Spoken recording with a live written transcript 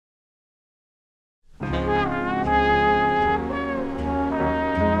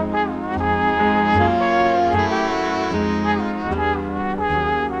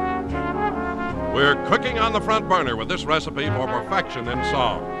on the front burner with this recipe for perfection in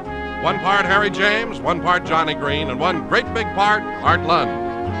song. 1 part Harry James, 1 part Johnny Green, and 1 great big part Art Lund.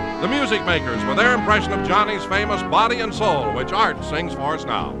 The music makers with their impression of Johnny's famous Body and Soul, which Art sings for us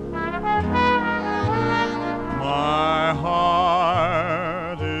now. My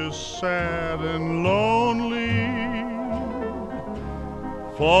heart is sad and lonely.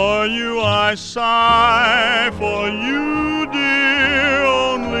 For you I sigh, for you, dear,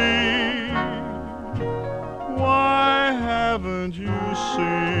 only. Why haven't you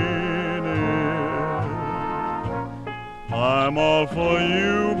seen it? I'm all for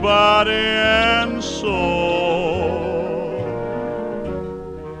you, body and soul.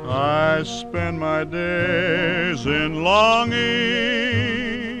 I spend my days in longing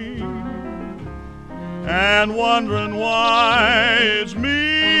and wondering why it's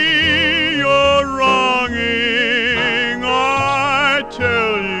me you're wronging. I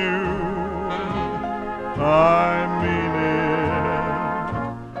tell you, I mean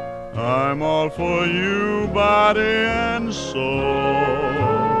it. I'm all for you, body and soul.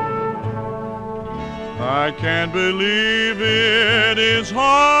 I can't believe it, it's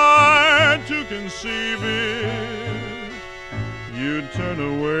hard to conceive it. You'd turn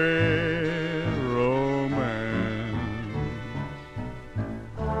away romance.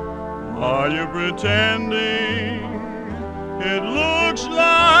 Are you pretending it looks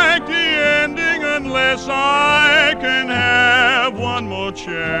like the ending unless I can have one more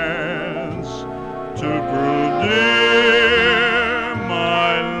chance to prove, dear,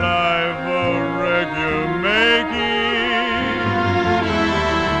 my life you're making?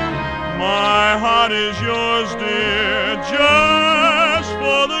 My heart is yours, dear, just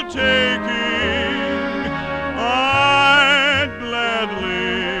for the taking. I'd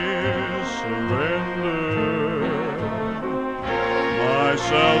gladly surrender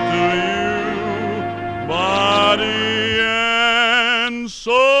myself to you, body and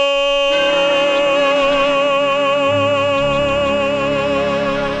soul.